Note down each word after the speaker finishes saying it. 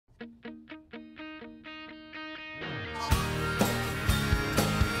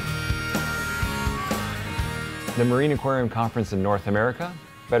The Marine Aquarium Conference in North America,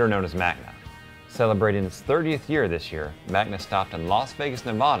 better known as MACNA. Celebrating its 30th year this year, MACNA stopped in Las Vegas,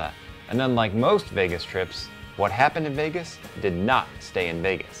 Nevada, and unlike most Vegas trips, what happened in Vegas did not stay in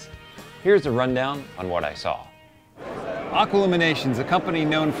Vegas. Here's a rundown on what I saw. Aqualumination's a company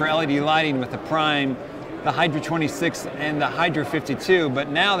known for LED lighting with the Prime, the Hydra 26, and the Hydra 52, but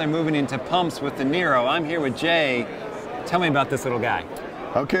now they're moving into pumps with the Nero. I'm here with Jay. Tell me about this little guy.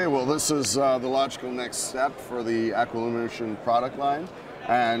 Okay, well this is the logical next step for the Aqualumination product line.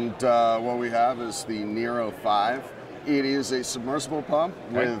 And what we have is the Nero 5. It is a submersible pump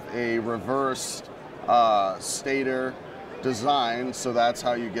with a reversed stator design, so that's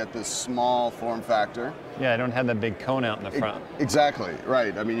how you get this small form factor. Yeah, I don't have that big cone out in the front. Exactly,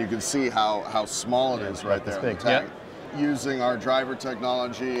 right. I mean, you can see how small it is right there in the tank. Yep. Using our driver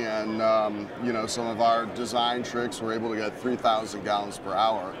technology and you know, some of our design tricks, we're able to get 3,000 gallons per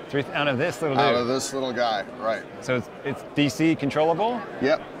hour. Out of this little dude? Out of this little guy, right. So it's DC controllable?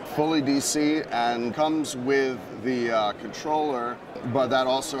 Yep, fully DC, and comes with the controller, but that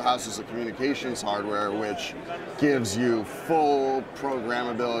also houses a communications hardware which gives you full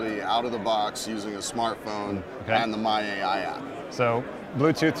programmability out of the box using a smartphone and the MyAI app. So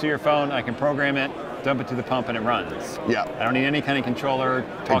Bluetooth to your phone, I can program it, dump it to the pump, and it runs. Yeah. I don't need any kind of controller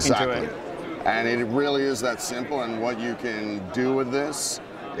talking to it. And it really is that simple, and what you can do with this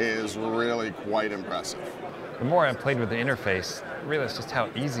is really quite impressive. The more I've played with the interface, I realized just how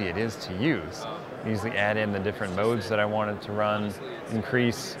easy it is to use. I easily add in the different modes that I wanted to run,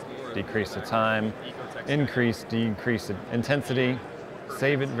 increase, decrease the time, increase, decrease the intensity,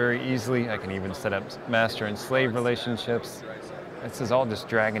 save it very easily. I can even set up master and slave relationships. This is all just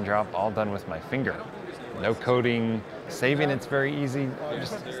drag and drop, all done with my finger. No coding, saving it's very easy.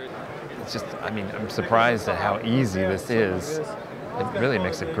 It's just, I mean, I'm surprised at how easy this is. It really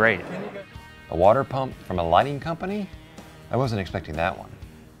makes it great. A water pump from a lighting company? I wasn't expecting that one.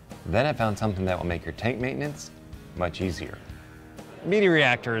 Then I found something that will make your tank maintenance much easier. Media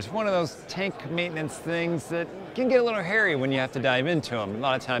reactors, one of those tank maintenance things that can get a little hairy when you have to dive into them. A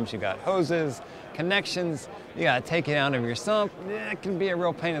lot of times you got hoses, connections, you gotta take it out of your sump. It can be a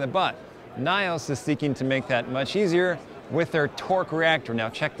real pain in the butt. Nios is seeking to make that much easier with their torque reactor. Now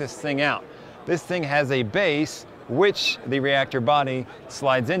check this thing out. This thing has a base which the reactor body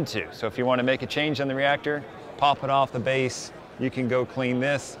slides into. So if you want to make a change on the reactor, pop it off the base, you can go clean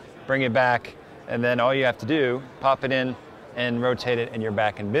this, bring it back, and then all you have to do, pop it in and rotate it and you're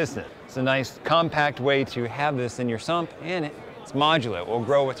back in business. It's a nice compact way to have this in your sump, and it's modular. It will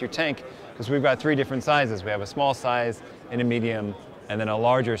grow with your tank because we've got 3 different sizes. We have a small size, and a medium, and then a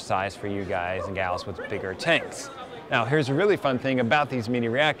larger size for you guys and gals with bigger tanks. Now here's a really fun thing about these mini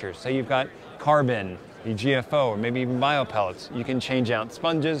reactors. So you've got carbon, the GFO, or maybe even biopellets. You can change out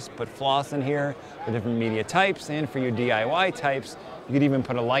sponges, put floss in here for different media types, and for your DIY types, you could even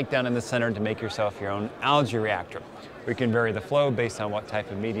put a light down in the center to make yourself your own algae reactor. We can vary the flow based on what type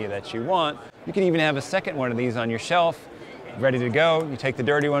of media that you want. You can even have a second one of these on your shelf, ready to go. You take the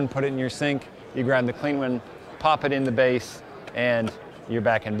dirty one, put it in your sink, you grab the clean one, pop it in the base, and you're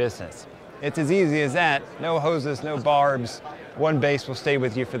back in business. It's as easy as that. No hoses, no barbs. One base will stay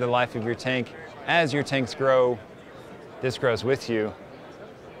with you for the life of your tank. As your tanks grow, this grows with you.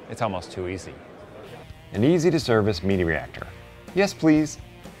 It's almost too easy. An easy to service media reactor. Yes, please.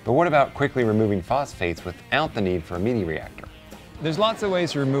 But what about quickly removing phosphates without the need for a media reactor? There's lots of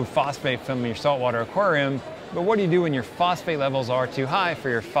ways to remove phosphate from your saltwater aquarium, but what do you do when your phosphate levels are too high for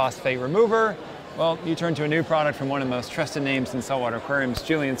your phosphate remover? Well, you turn to a new product from one of the most trusted names in saltwater aquariums,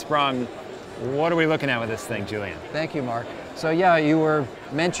 Julian Sprung. What are we looking at with this thing, Julian? Thank you, Mark. So yeah, you were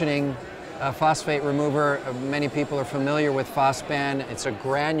mentioning a phosphate remover. Many people are familiar with Phosban. It's a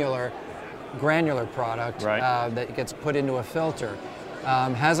granular product that gets put into a filter.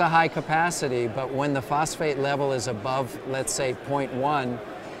 Has a high capacity, but when the phosphate level is above, let's say, 0.1,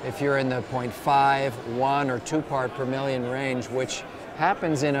 if you're in the 0.5, 1, or 2 part per million range, which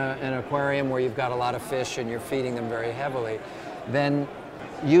happens in an aquarium where you've got a lot of fish and you're feeding them very heavily, then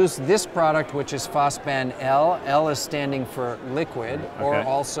use this product, which is Phosban L. L is standing for liquid, or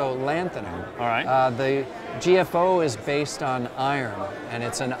also lanthanum. All right. The GFO is based on iron, and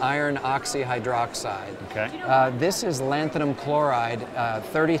it's an iron oxyhydroxide. Okay. This is lanthanum chloride,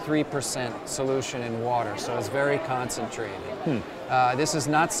 33% solution in water, so it's very concentrated. This is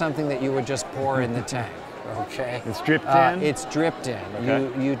not something that you would just pour in the tank. Okay. It's dripped in? It's dripped in.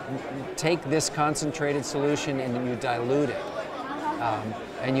 Okay. You take this concentrated solution and you dilute it.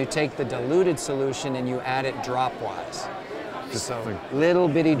 And you take the diluted solution and you add it drop-wise. So little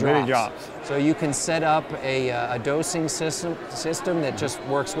bitty drops. So you can set up a dosing system that just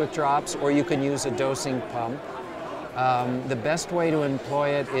works with drops, or you can use a dosing pump The best way to employ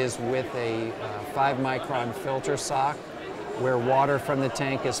it is with a 5-micron filter sock, where water from the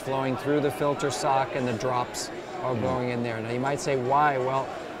tank is flowing through the filter sock and the drops are going in there. Now you might say, why? Well,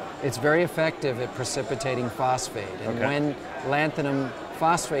 it's very effective at precipitating phosphate. And when lanthanum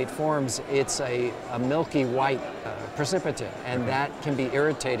phosphate forms, it's a milky white precipitate, and that can be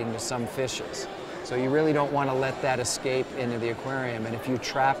irritating to some fishes. So you really don't want to let that escape into the aquarium. And if you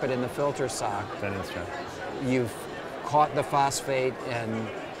trap it in the filter sock, That is true. you've caught the phosphate, and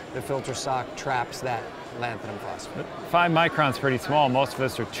the filter sock traps that lanthanum phosphate. 5 microns pretty small. Most of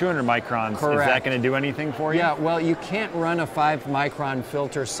us are 200 microns. Correct. Is that going to do anything for you? Yeah, well, you can't run a 5-micron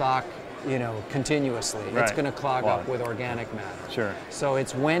filter sock, continuously. It's Right. going to clog up with organic matter. Sure. So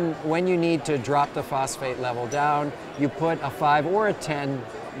it's when you need to drop the phosphate level down, you put a 5 or a 10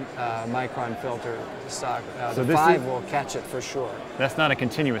 micron filter sock. So The this 5 is- will catch it for sure. That's not a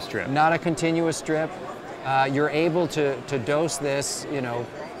continuous drip. Not a continuous drip. You're able to dose this,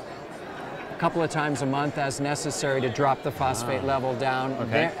 a couple of times a month as necessary to drop the phosphate level down.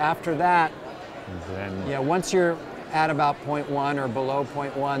 Okay. After that, Then once you're at about 0.1 or below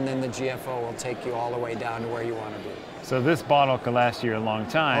 0.1, then the GFO will take you all the way down to where you want to be. So this bottle could last you a long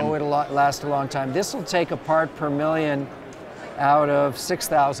time. Oh, it'll last a long time. This will take a part per million out of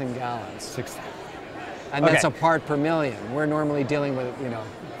 6,000 gallons. And that's Okay. a part per million. We're normally dealing with,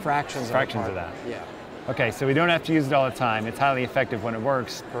 fractions of a Fractions part. of that. Yeah. Okay, so we don't have to use it all the time. It's highly effective when it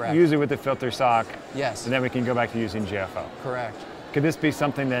works. Correct. Use it with the filter sock, Yes. and then we can go back to using GFO. Correct. Could this be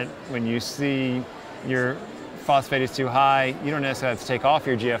something that when you see your phosphate is too high, you don't necessarily have to take off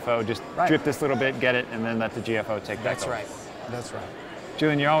your GFO, just Right. drip this little bit, get it, and then let the GFO take back That's over? right. That's right.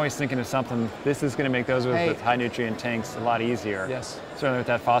 Julian, you're always thinking of something. This is going to make those Hey. with high nutrient tanks a lot easier. Yes. Certainly with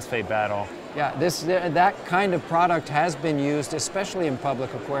that phosphate battle, Yeah, that kind of product has been used, especially in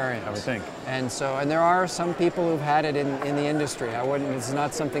public aquariums. I would think. And there are some people who've had it in the industry. It's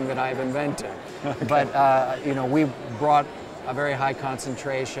not something that I've invented. But, we brought a very high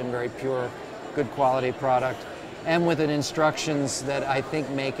concentration, very pure, good quality product, and with instructions that I think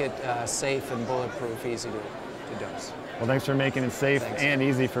make it safe and bulletproof, easy to dose. Well, thanks for making it safe Thanks. and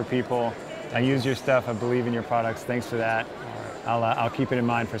easy for people. I use your stuff. I believe in your products. Thanks for that. I'll keep it in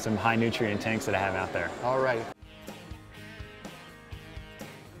mind for some high nutrient tanks that I have out there. All right.